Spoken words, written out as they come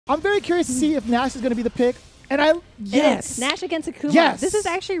I'm very curious to see if Nash is going to be the pick. And yes, Nash against Akuma. Yes. This is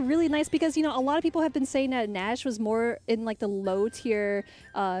actually really nice because, you know, a lot of people have been saying that Nash was more in like the low tier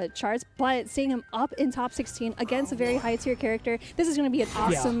charts, but seeing him up in top 16 against a very high tier character, this is going to be an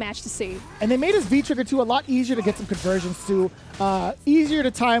awesome match to see. And they made his V trigger too a lot easier to get some conversions to, easier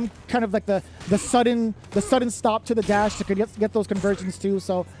to time kind of like the sudden stop to the dash to get those conversions too.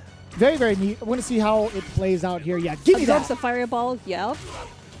 So very, very neat. I want to see how it plays out here. Yeah, give me that. The fireball. Yep.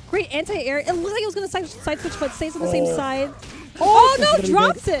 Great anti-air. It looked like it was going to side switch, but stays on the same side. Oh no,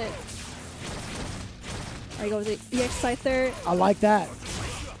 drops it. There you go with the EX Scyther. I like that.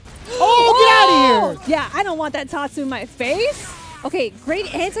 Oh, get out of here. Yeah, I don't want that Tatsu in my face. Okay,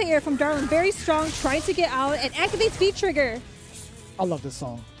 great anti-air from Darlan. Very strong, trying to get out and activates V-Trigger. I love this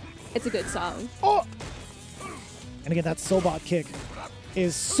song. It's a good song. Oh. And again, that Sobot kick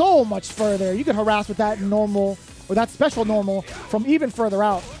is so much further. You can harass with that normal, or that special normal from even further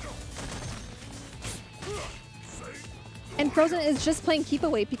out. And Frozen is just playing keep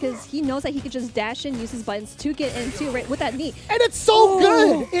away because he knows that he could just dash in, use his buttons to get into right with that knee. And it's so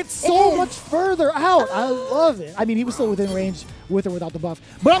good. It's so much further out. I love it. I mean, he was still within range with or without the buff.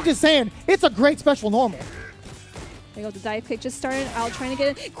 But I'm just saying, it's a great special normal. There you go, the dive kick just started out trying to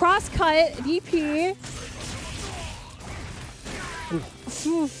get it. Cross cut, VP.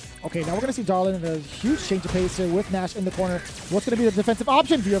 Okay, now we're going to see Darlan in a huge change of pace here with Nash in the corner. What's going to be the defensive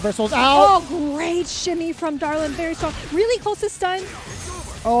option? V-reversal's out. Oh, great shimmy from Darlan. Very strong. Really close to stun.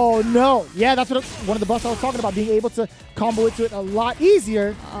 Oh, no. Yeah, that's one of the buffs I was talking about, being able to combo into it a lot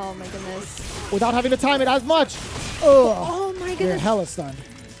easier. Oh, my goodness. Without having to time it as much. Ugh. Oh, my goodness. You're hella stunned.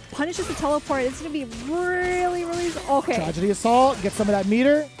 Punishes the teleport. It's going to be really, really... Okay. Tragedy Assault. Get some of that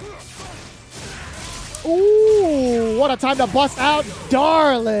meter. Ooh, what a time to bust out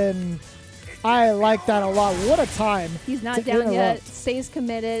Darlan. I like that a lot. What a time. He's not down yet. Stays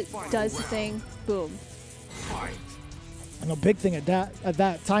committed. Does the thing. Boom. And a big thing at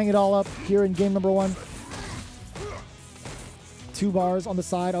that. Tying it all up here in game number 1. 2 bars on the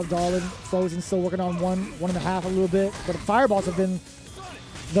side of Darlan. Frozen still working on 1.5 a little bit. But the fireballs have been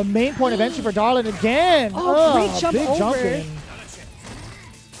the main point of entry for Darlan again. Oh, great jump big over. Jump in.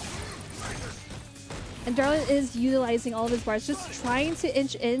 And Darlan is utilizing all of his bars, just trying to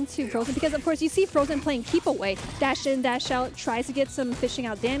inch into Frozen because, of course, you see Frozen playing keep away. Dash in, dash out, tries to get some fishing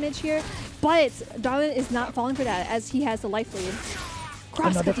out damage here. But Darlan is not falling for that as he has the life lead.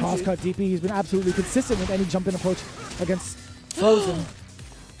 Another cross-cut DP. He's been absolutely consistent with any jump-in approach against Frozen.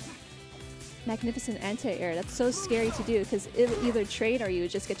 Magnificent anti-air. That's so scary to do because it will either trade or you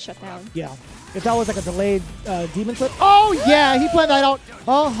just get shut down. Yeah. If that was like a delayed demon flip. Oh, yeah. He planned that out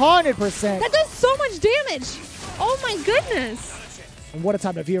 100%. That does so much damage. Oh, my goodness. And what a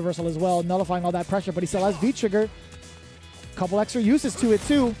time to V-reversal as well, nullifying all that pressure. But he still has V-trigger. Couple extra uses to it,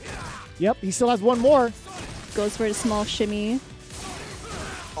 too. Yep, he still has one more. Goes for a small shimmy.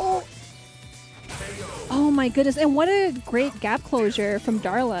 Oh. Oh, my goodness. And what a great gap closure from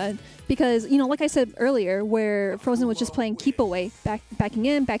Darlan. Because, you know, like I said earlier, where Frozen was just playing keep away, backing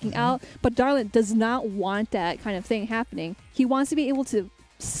in, backing out, but Darlan does not want that kind of thing happening. He wants to be able to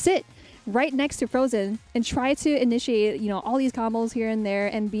sit right next to Frozen and try to initiate, you know, all these combos here and there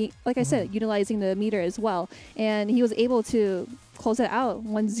and be, like I said, utilizing the meter as well. And he was able to close it out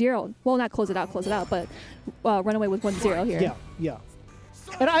 1-0. Well, not close it out, but run away with 1-0 here. Yeah, yeah.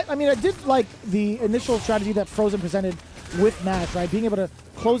 And I mean, I did like the initial strategy that Frozen presented with Nash, right? Being able to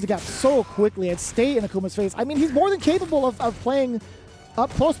close the gap so quickly and stay in Akuma's face. I mean, he's more than capable of playing up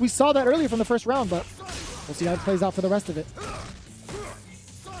close. We saw that earlier from the first round, but we'll see how it plays out for the rest of it.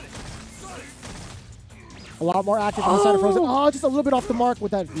 A lot more active on the side of Frozen. Oh, just a little bit off the mark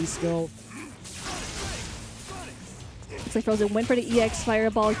with that V-skill. Looks like Frozen went for the EX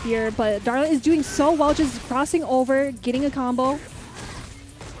Fireball here, but Darlan is doing so well, just crossing over, getting a combo.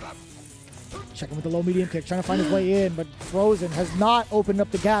 Checking with the low medium kick, trying to find his way in, but Frozen has not opened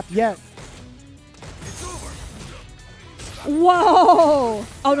up the gap yet. Whoa!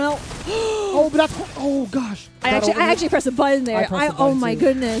 Oh no! Oh, but that's, oh gosh! I actually pressed a button there. Oh my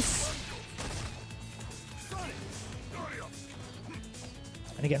goodness!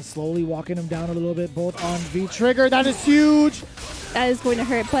 And again, slowly walking him down a little bit, both on V trigger. That is huge. That is going to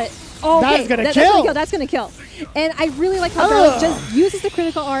hurt, but okay, that's gonna kill. That's gonna kill. And I really like how Darlan just uses the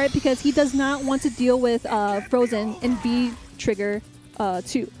critical art because he does not want to deal with Frozen and V trigger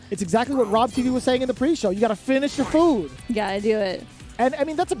 2. It's exactly what Rob TV was saying in the pre-show. You got to finish your food. You gotta do it. And I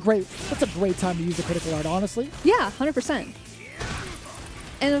mean, that's a great time to use the critical art, honestly. Yeah, 100%.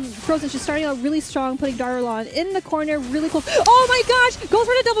 And Frozen's just starting out really strong, putting Darlan in the corner, really close. Oh my gosh! Goes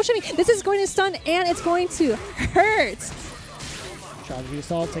for the double shimmy. This is going to stun, and it's going to hurt. Tragedy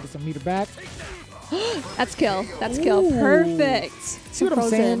Assault, taking some meter back. That's kill. That's kill. Perfect. See what I'm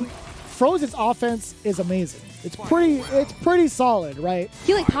saying? Frozen's offense is amazing. It's pretty solid, right?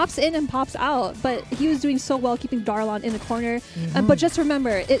 He like pops in and pops out, but he was doing so well keeping Darlan in the corner. But just remember,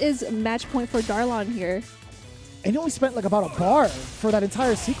 it is match point for Darlan here. And he only spent like about a bar for that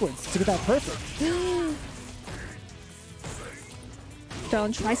entire sequence to get that perfect.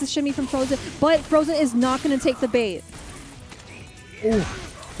 Darlan tries to shimmy from Frozen, but Frozen is not going to take the bait. Ooh,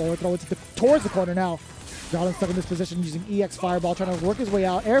 forward throw towards the corner now. Darlan stuck in this position using EX Fireball, trying to work his way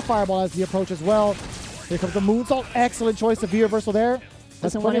out. Air Fireball as the approach as well. Here comes the Moonsault. Excellent choice. The V reversal there.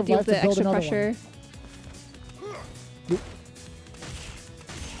 Doesn't want to deal with the extra pressure.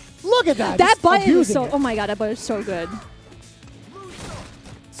 Look at that. That button is so... Oh my god, that button is so good.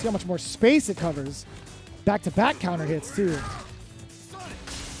 See how much more space it covers. Back-to-back counter hits, too.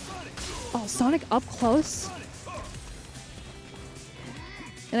 Oh, Sonic up close.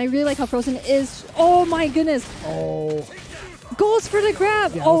 And I really like how Frozen is... Oh my goodness. Oh. Goes for the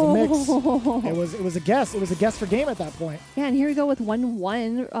grab. Yeah, oh. It was a mix. It was a guess. It was a guess for game at that point. Yeah, and here we go with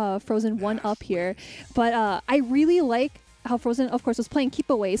 1-1. Frozen 1 up here. But I really like how Frozen, of course, was playing keep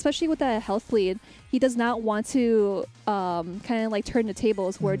away, especially with that health bleed. He does not want to kind of like turn the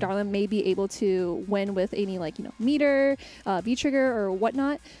tables where Darlan may be able to win with any like, you know, meter, V-trigger or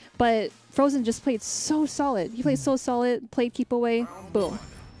whatnot. But Frozen just played so solid. He played so solid, played keep away, boom.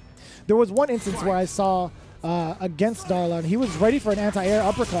 There was one instance where I saw against Darlan, he was ready for an anti-air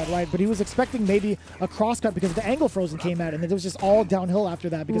uppercut, right? But he was expecting maybe a cross-cut because the angle Frozen came at, and it was just all downhill after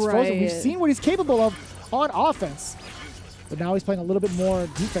that. Because Frozen, we've seen what he's capable of on offense, but now he's playing a little bit more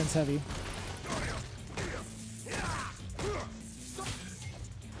defense heavy.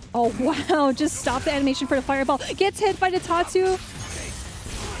 Oh wow! Just stop the animation for the fireball. Gets hit by the Tatsu.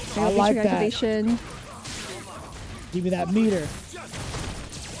 I like that. Activation. Give me that meter.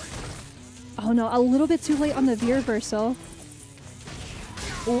 Oh no, a little bit too late on the V reversal.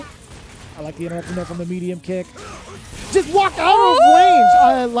 Ooh. I like the interruption there from the medium kick. Just walk out of range.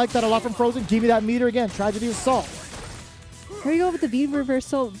 I like that a lot from Frozen. Give me that meter again. Tragedy Assault. Here we go with the V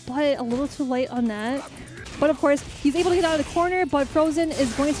reversal, but a little too late on that. But of course, he's able to get out of the corner, but Frozen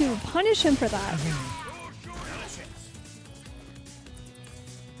is going to punish him for that.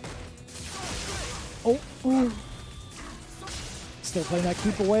 Oh. Ooh. Still playing that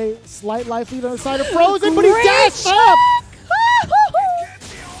keep away. Slight life lead on the side of Frozen, but he dashed up!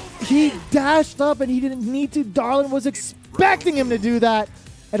 He dashed up and he didn't need to. Darlan was expecting him to do that.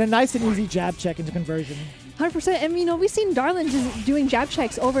 And a nice and easy jab check into conversion. 100%. And, you know, we've seen Darlan just doing jab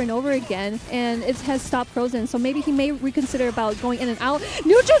checks over and over again, and it has stopped Frozen. So maybe he may reconsider about going in and out.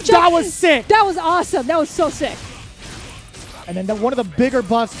 Neutral jump! That was sick! That was awesome. That was so sick. And then one of the bigger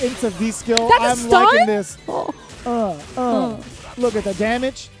buffs into V-skill. That's I'm a stun? liking this. Look at the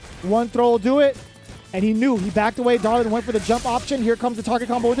damage. One throw will do it. And he knew. He backed away. Darlan went for the jump option. Here comes the target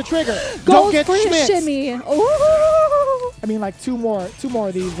combo with the trigger. Don't get for his shimmy. Ooh. I mean, like two more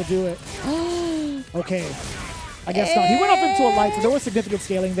of these will do it. Okay. I guess not. He went up into a light, so there was significant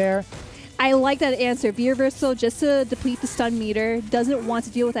scaling there. I like that answer. V reversal just to deplete the stun meter. Doesn't want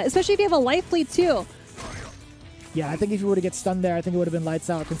to deal with that, especially if you have a life lead too. Yeah, I think if you were to get stunned there, I think it would have been lights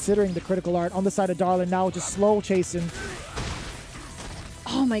out, considering the critical art on the side of Darlan now, just slow chasing.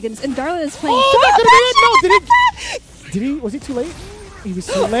 Oh my goodness. And Darlan is playing. Oh, that could have been it! No, did he? Was he too late? He was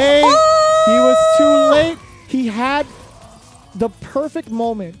too late. He was too late. He had the perfect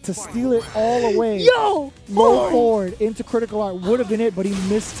moment to steal it all away. Roll forward into critical art. Would have been it, but he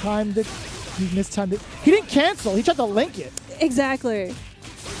mistimed it. He didn't cancel. He tried to link it. Exactly.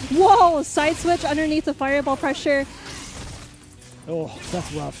 Whoa, side switch underneath the fireball pressure. Oh,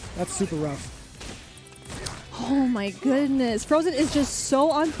 that's rough. That's super rough. Oh my goodness. Frozen is just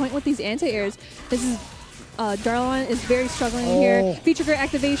so on point with these anti-airs. This is, Darlan is very struggling here. V-trigger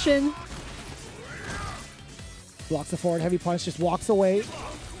activation. Blocks the forward heavy punch, just walks away.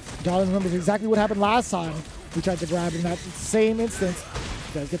 Darlan remembers exactly what happened last time. He tried to grab in that same instance.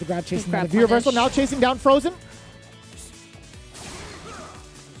 Does get the grab chasing down the V-reversal. Now chasing down Frozen.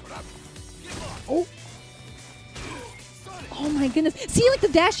 Oh my goodness. See, like the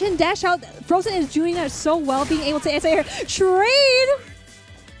dash in, dash out. Frozen is doing that so well, being able to anti-air trade.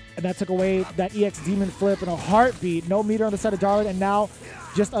 And that took away that EX Demon Flip in a heartbeat. No meter on the side of Darlan, and now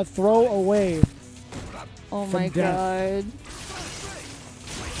just a throw away. Oh my god.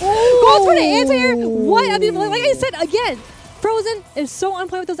 Goes for the anti-air. What? I mean, like I said, again, Frozen is so on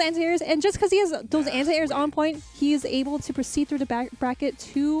point with those anti-airs, and just because he has those anti-airs on point, he is able to proceed through the bracket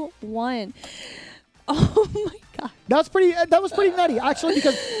 2-1. Oh my god. That was pretty nutty, actually,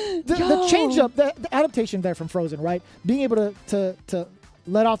 because the change up, the adaptation there from Frozen, right? Being able to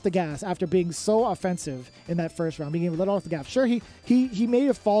let off the gas after being so offensive in that first round, being able to let off the gas. Sure, he may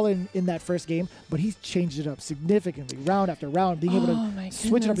have fallen in that first game, but he's changed it up significantly round after round, being able to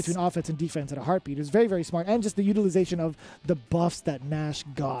switch it up between offense and defense at a heartbeat. It was very, very smart. And just the utilization of the buffs that Nash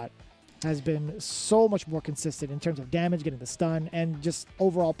got has been so much more consistent in terms of damage, getting the stun, and just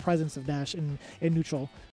overall presence of Nash in neutral.